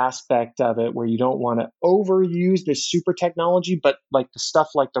that aspect of it where you don't want to overuse this super technology, but like the stuff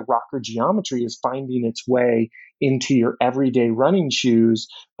like the rocker geometry is finding its way into your everyday running shoes,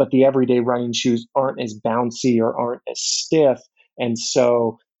 but the everyday running shoes aren't as bouncy or aren't as stiff. And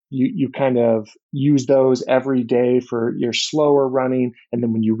so you kind of use those every day for your slower running. And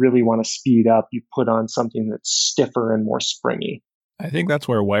then when you really want to speed up, you put on something that's stiffer and more springy. I think that's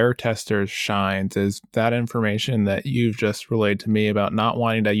where Wear Testers shines, is that information that you've just relayed to me about not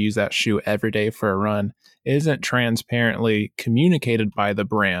wanting to use that shoe every day for a run isn't transparently communicated by the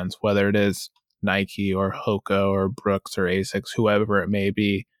brands, whether it is Nike or Hoka or Brooks or Asics, whoever it may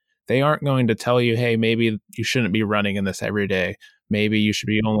be. They aren't going to tell you, hey, maybe you shouldn't be running in this every day. Maybe you should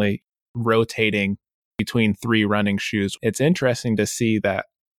be only rotating between 3 running shoes. It's interesting to see that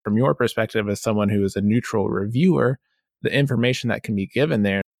from your perspective as someone who is a neutral reviewer, the information that can be given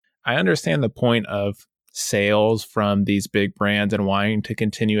there. I understand the point of sales from these big brands and wanting to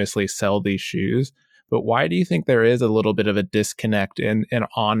continuously sell these shoes, but why do you think there is a little bit of a disconnect in an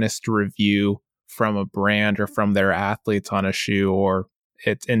honest review from a brand or from their athletes on a shoe or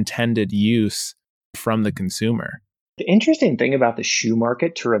its intended use from the consumer? The interesting thing about the shoe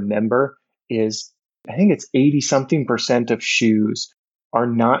market to remember is I think it's 80 something % of shoes are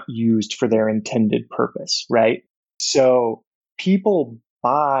not used for their intended purpose, right? So people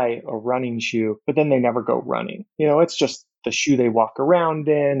buy a running shoe, but then they never go running. It's just the shoe they walk around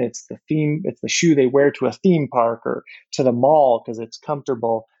in. It's the shoe they wear to a theme park or to the mall because it's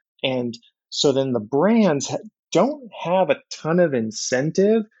comfortable. And so then the brands don't have a ton of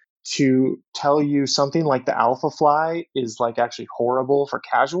incentive to tell you something like the Alpha Fly is like actually horrible for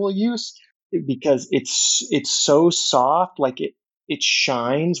casual use because it's so soft, like it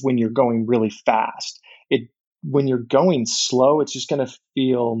shines when you're going really fast. When you're going slow, it's just going to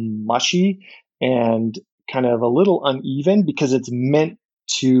feel mushy and kind of a little uneven because it's meant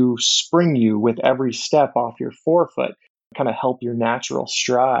to spring you with every step off your forefoot, kind of help your natural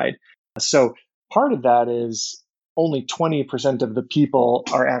stride. So part of that is only 20% of the people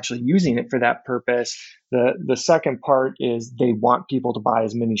are actually using it for that purpose. The second part is they want people to buy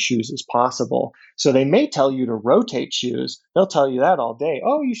as many shoes as possible. So they may tell you to rotate shoes. They'll tell you that all day.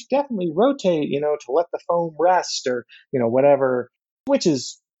 Oh, you should definitely rotate, to let the foam rest or, whatever, which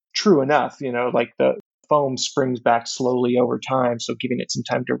is true enough, like the foam springs back slowly over time. So giving it some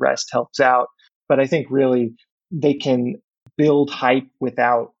time to rest helps out. But I think really they can build hype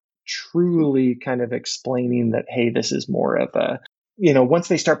without truly kind of explaining that, hey, this is more of a, once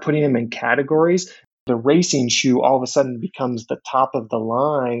they start putting them in categories, the racing shoe all of a sudden becomes the top of the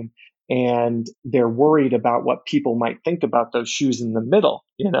line and they're worried about what people might think about those shoes in the middle,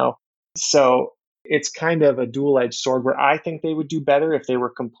 So it's kind of a dual-edged sword where I think they would do better if they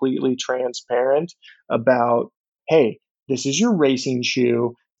were completely transparent about, hey, this is your racing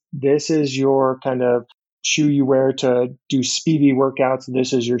shoe. This is your kind of shoe you wear to do speedy workouts.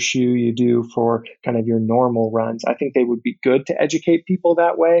 This is your shoe you do for kind of your normal runs. I think they would be good to educate people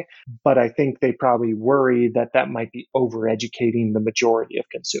that way, but I think they probably worry that might be over-educating the majority of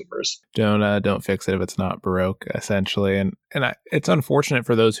consumers. Don't fix it if it's not broke, essentially. And it's unfortunate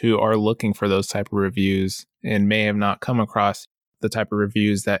for those who are looking for those type of reviews and may have not come across the type of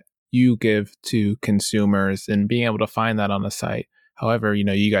reviews that you give to consumers and being able to find that on the site. However,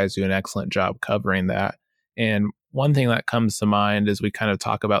 you guys do an excellent job covering that. And one thing that comes to mind as we kind of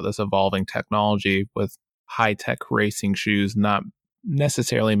talk about this evolving technology with high-tech racing shoes not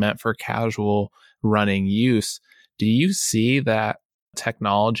necessarily meant for casual running use. Do you see that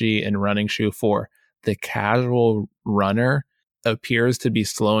technology in running shoe for the casual runner appears to be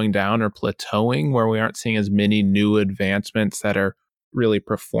slowing down or plateauing, where we aren't seeing as many new advancements that are really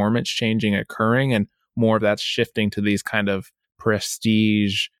performance changing occurring, and more of that's shifting to these kind of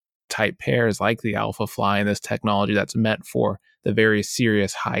prestige type pairs like the Alpha Fly and this technology that's meant for the very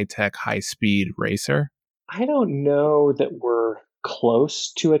serious high tech, high speed racer? I don't know that we're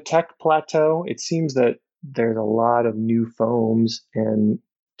close to a tech plateau. It seems that there's a lot of new foams and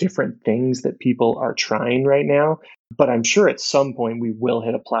different things that people are trying right now. But I'm sure at some point we will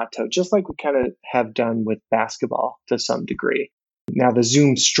hit a plateau, just like we kind of have done with basketball to some degree. Now, the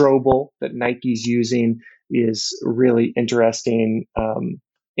Zoom Strobel that Nike's using is really interesting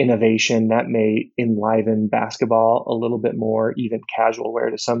innovation that may enliven basketball a little bit more, even casual wear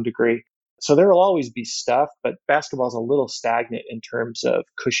to some degree. So there will always be stuff, but basketball is a little stagnant in terms of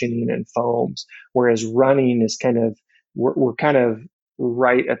cushioning and foams, whereas running is we're kind of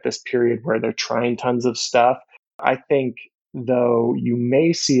right at this period where they're trying tons of stuff. I think, though, you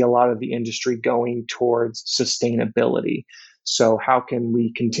may see a lot of the industry going towards sustainability. So how can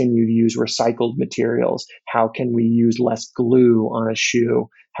we continue to use recycled materials? How can we use less glue on a shoe?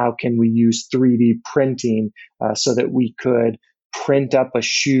 How can we use 3D printing so that we could print up a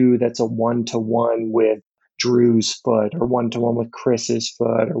shoe that's a one-to-one with Drew's foot, or one-to-one with Chris's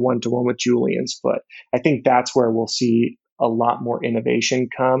foot, or one-to-one with Julian's foot? I think that's where we'll see a lot more innovation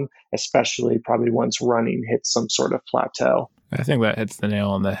come, especially probably once running hits some sort of plateau. I think that hits the nail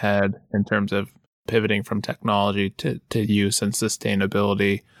on the head in terms of pivoting from technology to use and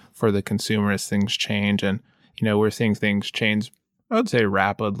sustainability for the consumer as things change. And, we're seeing things change, I would say,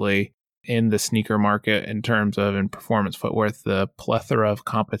 rapidly in the sneaker market in terms of in performance footwear, the plethora of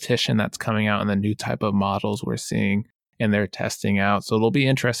competition that's coming out and the new type of models we're seeing and they're testing out. So it'll be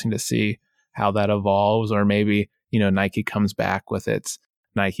interesting to see how that evolves, or maybe, Nike comes back with its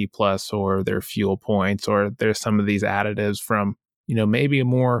Nike Plus or their Fuel Points, or there's some of these additives from, maybe a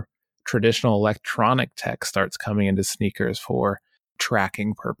more traditional electronic tech starts coming into sneakers for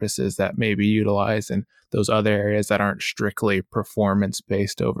tracking purposes that may be utilized in those other areas that aren't strictly performance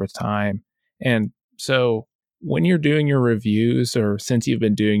based over time. And so when you're doing your reviews, or since you've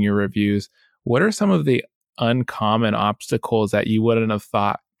been doing your reviews, what are some of the uncommon obstacles that you wouldn't have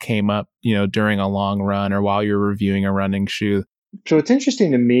thought came up, during a long run or while you're reviewing a running shoe? So what's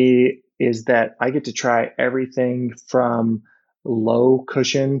interesting to me is that I get to try everything from low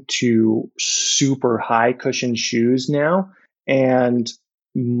cushion to super high cushion shoes now. And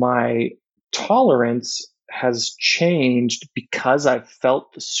my tolerance has changed because I've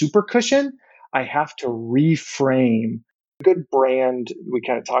felt the super cushion. I have to reframe. A good brand we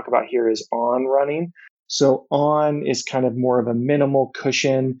kind of talk about here is On Running. So On is kind of more of a minimal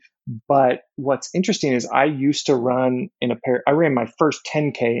cushion. But what's interesting is I used to run in a pair. I ran my first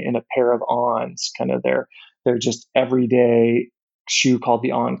 10K in a pair of Ons, kind of they're just everyday shoe called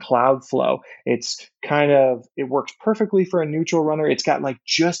the On Cloud Flow. It works perfectly for a neutral runner. It's got like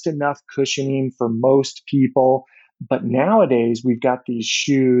just enough cushioning for most people. But nowadays we've got these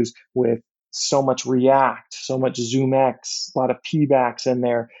shoes with so much React, so much Zoom X, a lot of P-backs in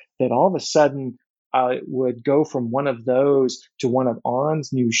there, that all of a sudden I would go from one of those to one of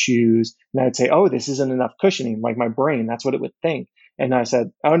On's new shoes, and I'd say, "Oh, this isn't enough cushioning." Like my brain, that's what it would think. And I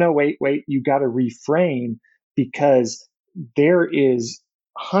said, "Oh no, wait, you got to reframe, because there is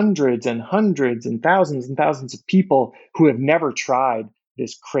hundreds and hundreds and thousands of people who have never tried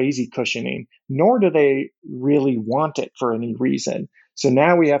this crazy cushioning, nor do they really want it for any reason. So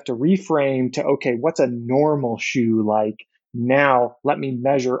now we have to reframe to, okay, what's a normal shoe like? Now let me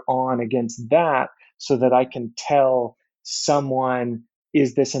measure On against that so that I can tell someone,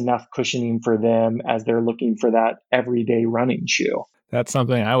 is this enough cushioning for them as they're looking for that everyday running shoe?" That's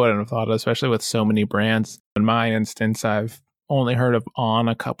something I wouldn't have thought of, especially with so many brands. In my instance, I've only heard of On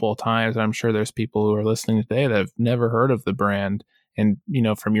a couple of times. I'm sure there's people who are listening today that have never heard of the brand. And,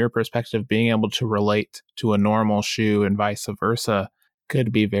 from your perspective, being able to relate to a normal shoe and vice versa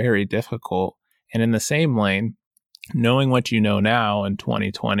could be very difficult. And in the same lane, knowing what you know now in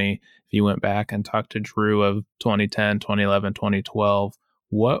 2020, if you went back and talked to Drew of 2010, 2011, 2012,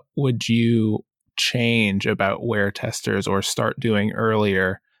 what would you change about wear testers or start doing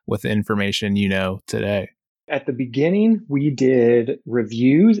earlier with the information you know today? At the beginning, we did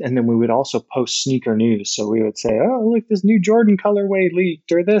reviews, and then we would also post sneaker news. So we would say, "Oh, look, this new Jordan colorway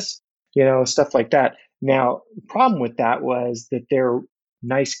leaked," or this, stuff like that. Now, the problem with that was that their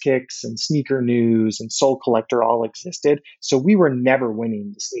Nice Kicks and Sneaker News and Soul Collector all existed. So we were never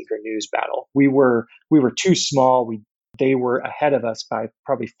winning the sneaker news battle. We were too small. We They were ahead of us by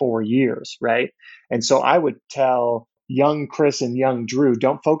probably 4 years, right? And so I would tell young Chris and young Drew,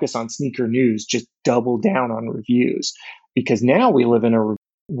 don't focus on sneaker news, just double down on reviews. Because now we live in a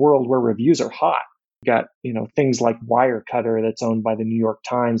world where reviews are hot. You got, things like Wirecutter that's owned by the New York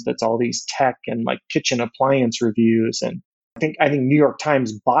Times, that's all these tech and like kitchen appliance reviews. And I think New York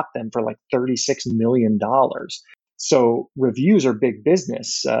Times bought them for like $36 million. So reviews are big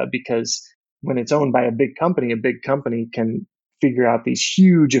business because when it's owned by a big company can figure out these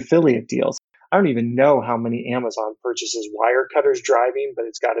huge affiliate deals. I don't even know how many Amazon purchases Wirecutter's driving, but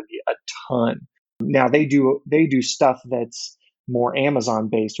it's got to be a ton. Now they do stuff that's more Amazon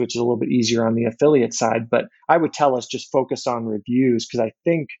based, which is a little bit easier on the affiliate side. But I would tell us just focus on reviews, because I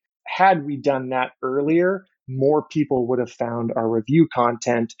think had we done that earlier, more people would have found our review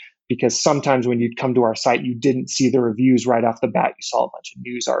content, because sometimes when you'd come to our site, you didn't see the reviews right off the bat. You saw a bunch of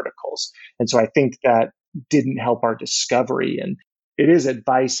news articles. And so I think that didn't help our discovery. And it is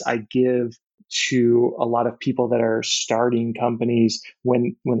advice I give to a lot of people that are starting companies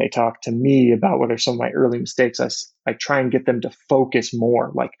when they talk to me about what are some of my early mistakes. I try and get them to focus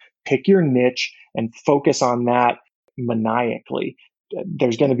more, like pick your niche and focus on that maniacally.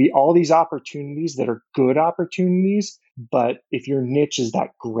 There's going to be all these opportunities that are good opportunities, but if your niche is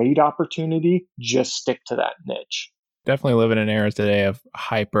that great opportunity, just stick to that niche. Definitely live in an era today of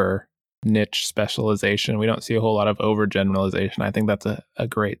hyper niche specialization. We don't see a whole lot of overgeneralization. I think that's a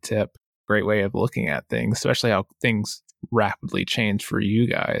great tip, great way of looking at things, especially how things rapidly change for you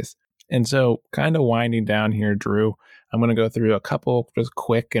guys. And so kind of winding down here, Drew, I'm going to go through a couple just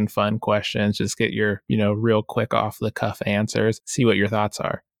quick and fun questions, just get your, real quick off the cuff answers, see what your thoughts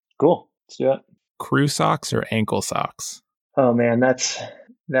are. Cool. Let's do it. Crew socks or ankle socks? Oh man,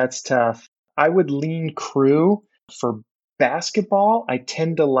 that's tough. I would lean crew. For basketball, I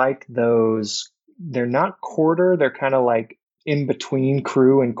tend to like those. They're not quarter. They're kind of like in between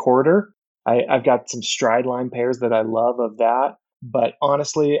crew and quarter. I've got some stride line pairs that I love of that. But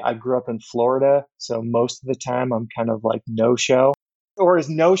honestly, I grew up in Florida, so most of the time I'm kind of like no-show. Or as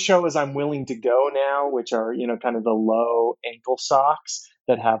no-show as I'm willing to go now, which are, kind of the low ankle socks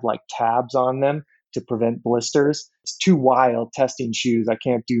that have like tabs on them to prevent blisters. It's too wild testing shoes. I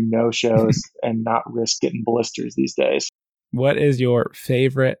can't do no-shows and not risk getting blisters these days. What is your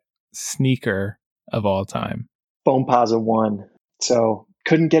favorite sneaker of all time? Foamposite 1. So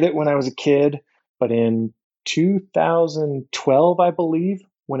couldn't get it when I was a kid, but in 2012, I believe,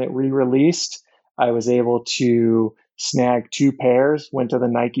 when it re-released, I was able to snag 2 pairs, went to the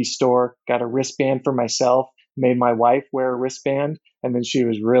Nike store, got a wristband for myself, made my wife wear a wristband, and then she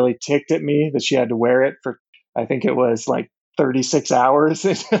was really ticked at me that she had to wear it for, I think it was like 36 hours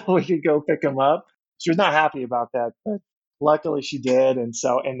until we could go pick them up. She was not happy about that, but luckily she did. And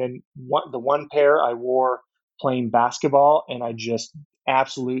then the one pair I wore playing basketball, and I just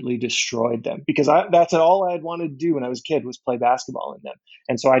absolutely destroyed them, because that's all I had wanted to do when I was a kid, was play basketball in them.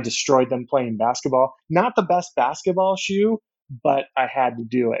 And so I destroyed them playing basketball. Not the best basketball shoe, but I had to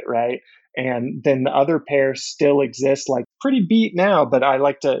do it, right? And then the other pair still exists, like pretty beat now, but I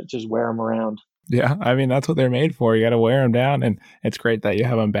like to just wear them around. Yeah, I mean, that's what they're made for. You got to wear them down, and it's great that you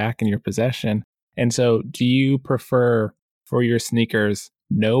have them back in your possession. And so do you prefer for your sneakers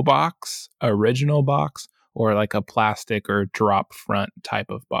no box, original box, or like a plastic or drop front type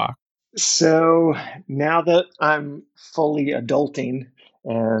of box? So now that I'm fully adulting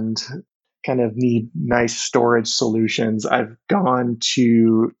and kind of need nice storage solutions, I've gone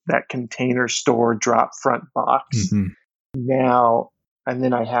to that Container Store drop front box now. And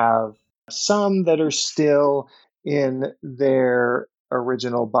then I have some that are still in their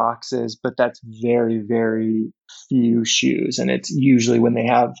original boxes, but that's very, very few shoes. And it's usually when they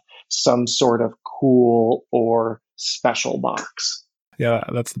have some sort of cool or special box. Yeah,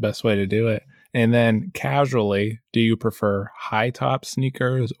 that's the best way to do it. And then casually, do you prefer high top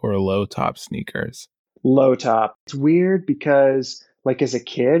sneakers or low top sneakers? Low top. It's weird because like as a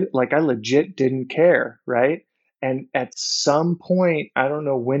kid, like I legit didn't care, right? And at some point, I don't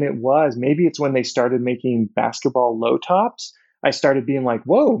know when it was, maybe it's when they started making basketball low tops, I started being like,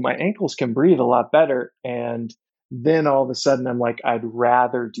 whoa, my ankles can breathe a lot better. And then all of a sudden I'm like, I'd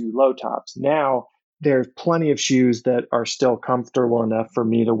rather do low tops. Now there's plenty of shoes that are still comfortable enough for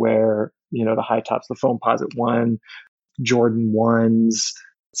me to wear, the high tops, the Foamposite 1, Jordan 1s. Let's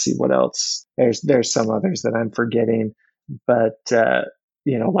see what else. There's some others that I'm forgetting, but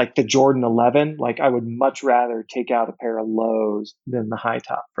like the Jordan 11, like I would much rather take out a pair of lows than the high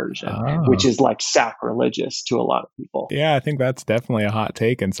top version, which is like sacrilegious to a lot of people. Yeah, I think that's definitely a hot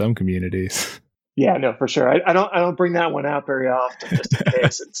take in some communities. Yeah, no, for sure. I don't bring that one out very often, just in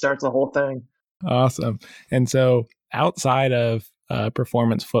case it starts the whole thing. Awesome. And so outside of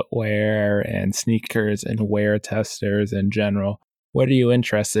performance footwear and sneakers and wear testers in general, what are you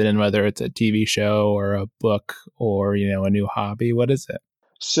interested in, whether it's a TV show or a book or, a new hobby? What is it?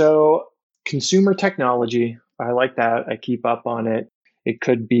 So consumer technology, I like that. I keep up on it. It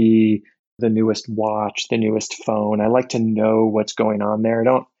could be the newest watch, the newest phone. I like to know what's going on there.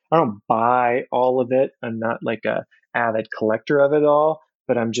 I don't buy all of it. I'm not like a avid collector of it all,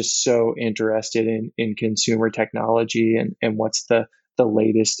 but I'm just so interested in consumer technology and what's the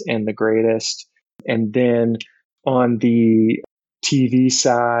latest and the greatest. And then on the TV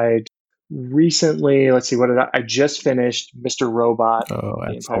side, recently, let's see, I just finished Mr. Robot,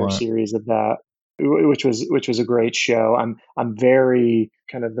 the entire series of that, which was a great show. I'm very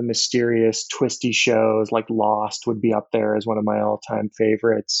kind of the mysterious, twisty shows like Lost would be up there as one of my all-time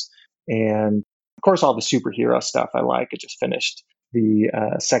favorites, and of course all the superhero stuff I like. I just finished the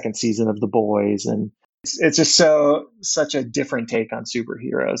second season of The Boys, and it's just such a different take on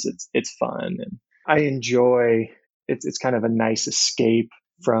superheroes. It's fun, and I enjoy. It's kind of a nice escape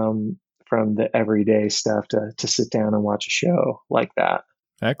from the everyday stuff to sit down and watch a show like that.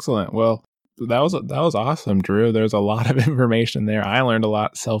 Excellent. Well, that was awesome, Drew. There's a lot of information there. I learned a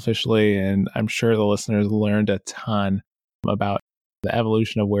lot selfishly, and I'm sure the listeners learned a ton about the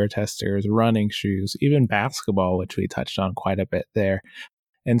evolution of wear testers, running shoes, even basketball, which we touched on quite a bit there.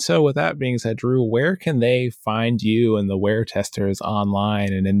 And so with that being said, Drew, where can they find you and the wear testers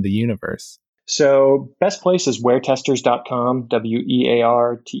online and in the universe? So best place is weartesters.com,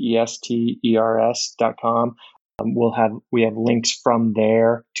 weartesters.com. We have links from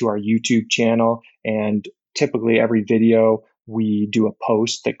there to our YouTube channel, and typically every video we do a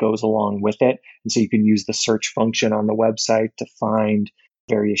post that goes along with it. And so you can use the search function on the website to find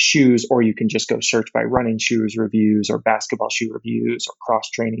various shoes, or you can just go search by running shoes reviews or basketball shoe reviews or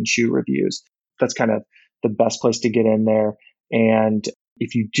cross-training shoe reviews. That's kind of the best place to get in there. And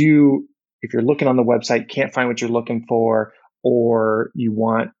if you're looking on the website, can't find what you're looking for, or you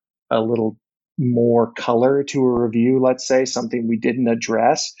want a little more color to a review, let's say something we didn't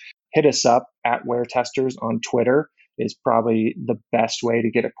address, hit us up at Wear Testers on Twitter is probably the best way to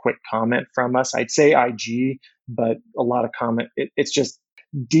get a quick comment from us. I'd say IG, but a lot of it's just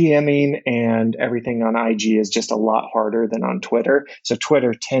DMing, and everything on IG is just a lot harder than on Twitter. So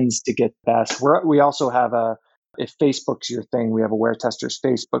Twitter tends to get best. We also have if Facebook's your thing, we have a Wear Testers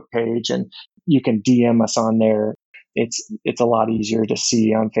Facebook page, and you can DM us on there. It's a lot easier to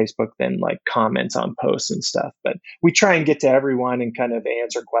see on Facebook than like comments on posts and stuff. But we try and get to everyone and kind of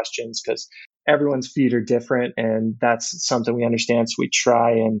answer questions because everyone's feet are different, and that's something we understand. So we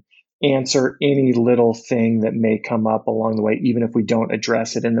try and answer any little thing that may come up along the way, even if we don't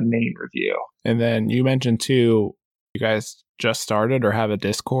address it in the main review. And then you mentioned too, you guys just started or have a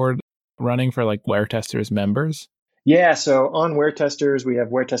Discord running for like Wear Testers members? Yeah, so on Wear Testers, we have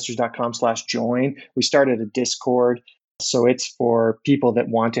weartesters.com/join. We started a Discord, so it's for people that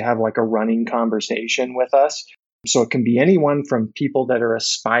want to have like a running conversation with us. So it can be anyone from people that are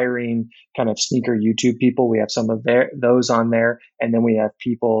aspiring kind of sneaker YouTube people. We have some of those on there. And then we have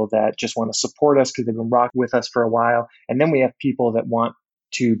people that just want to support us because they've been rocking with us for a while. And then we have people that want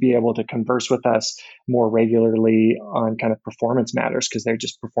to be able to converse with us more regularly on kind of performance matters because they're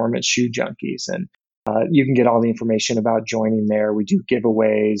just performance shoe junkies. And you can get all the information about joining there. We do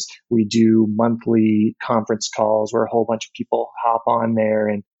giveaways. We do monthly conference calls where a whole bunch of people hop on there,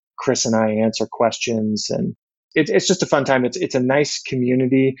 and Chris and I answer questions, and it's just a fun time. It's a nice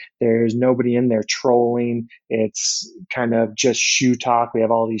community. There's nobody in there trolling. It's kind of just shoe talk. We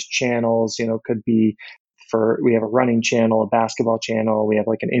have all these channels, could be we have a running channel, a basketball channel. We have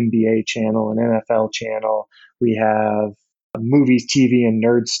like an NBA channel, an NFL channel. We have movies, TV, and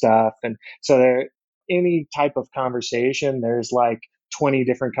nerd stuff. And so any type of conversation, there's like 20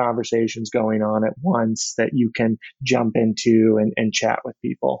 different conversations going on at once that you can jump into and chat with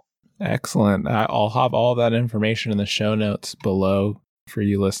people. Excellent. I'll have all that information in the show notes below for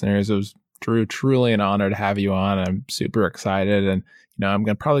you listeners. It was Drew, truly an honor to have you on. I'm super excited. And, I'm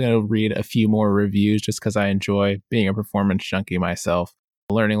probably going to read a few more reviews just because I enjoy being a performance junkie myself,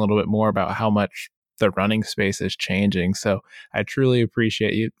 learning a little bit more about how much the running space is changing. So I truly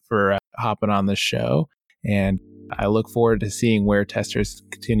appreciate you for hopping on this show. And I look forward to seeing Wear Testers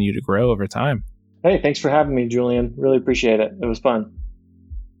continue to grow over time. Hey, thanks for having me, Julian. Really appreciate it. It was fun.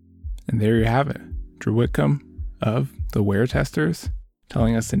 And there you have it. Drew Whitcomb of the Wear Testers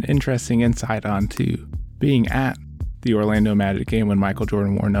telling us an interesting insight onto being at the Orlando Magic game when Michael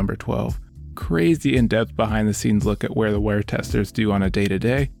Jordan wore number 12. Crazy in-depth behind-the-scenes look at where the Wear Testers do on a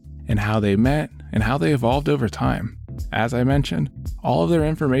day-to-day and how they met and how they evolved over time. As I mentioned, all of their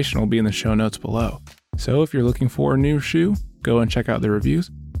information will be in the show notes below. So if you're looking for a new shoe, go and check out the reviews,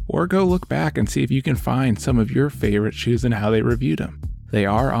 or go look back and see if you can find some of your favorite shoes and how they reviewed them. They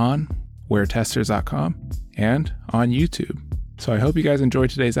are on weartesters.com and on YouTube. So I hope you guys enjoyed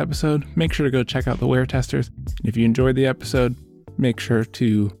today's episode. Make sure to go check out the Wear Testers. And if you enjoyed the episode, make sure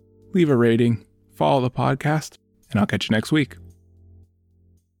to leave a rating, follow the podcast, and I'll catch you next week.